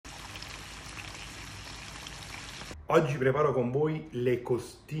Oggi preparo con voi le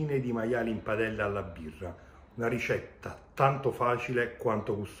costine di maiale in padella alla birra, una ricetta tanto facile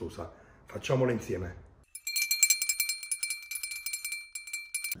quanto gustosa. Facciamola insieme.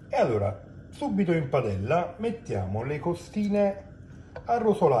 E allora, subito in padella mettiamo le costine a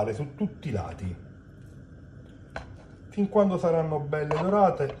rosolare su tutti i lati, fin quando saranno belle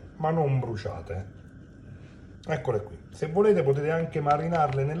dorate ma non bruciate. Eccole qui. Se volete potete anche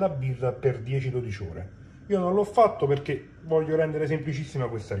marinarle nella birra per 10-12 ore. Io non l'ho fatto perché voglio rendere semplicissima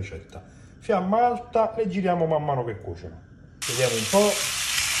questa ricetta. Fiamma alta, le giriamo man mano che cuociono. Vediamo un po'.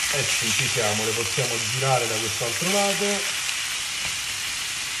 Sì, ci siamo, le possiamo girare da quest'altro lato.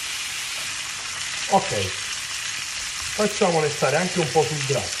 Ok, facciamole stare anche un po' sul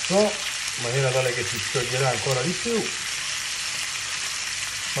grasso, in maniera tale che si scioglierà ancora di più,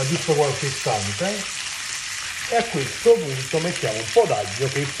 ma giusto qualche istante. E a questo punto mettiamo un po' d'aglio,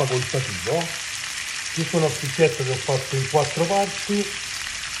 che è facoltativo, giusto uno spicchietto che ho fatto in 4 parti,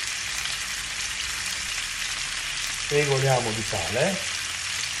 regoliamo di sale,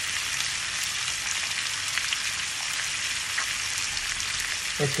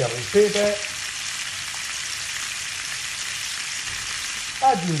 mettiamo il pepe,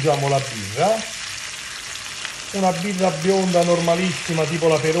 aggiungiamo la birra, una birra bionda normalissima tipo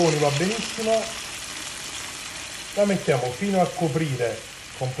la Peroni va benissimo. La mettiamo fino a coprire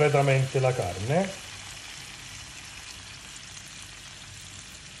completamente la carne.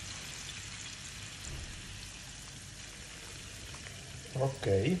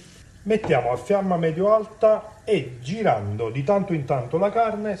 Ok, mettiamo a fiamma medio-alta e girando di tanto in tanto la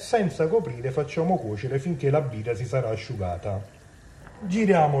carne senza coprire facciamo cuocere finché la birra si sarà asciugata.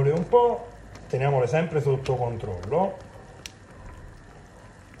 Giriamole un po', teniamole sempre sotto controllo.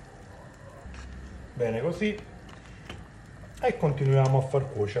 Bene così. E continuiamo a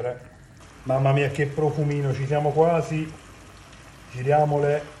far cuocere. Mamma mia che profumino, ci siamo quasi.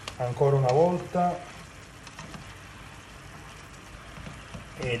 Giriamole ancora una volta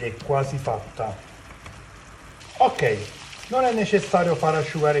ed è quasi fatta. Ok, non è necessario far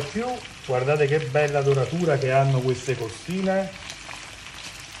asciugare più. Guardate che bella doratura che hanno queste costine.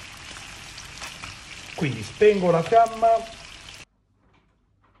 Quindi spengo la fiamma.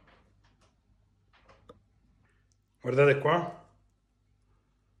 Guardate qua,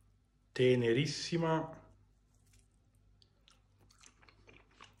 tenerissima.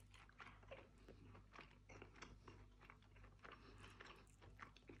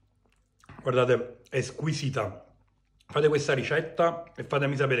 Guardate, è squisita. Fate questa ricetta e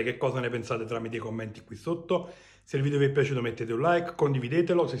fatemi sapere che cosa ne pensate tramite i commenti qui sotto. Se il video vi è piaciuto mettete un like,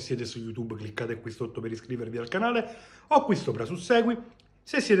 condividetelo, se siete su YouTube cliccate qui sotto per iscrivervi al canale o qui sopra su Segui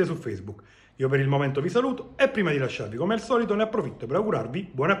se siete su Facebook. Io per il momento vi saluto e prima di lasciarvi come al solito ne approfitto per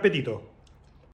augurarvi buon appetito!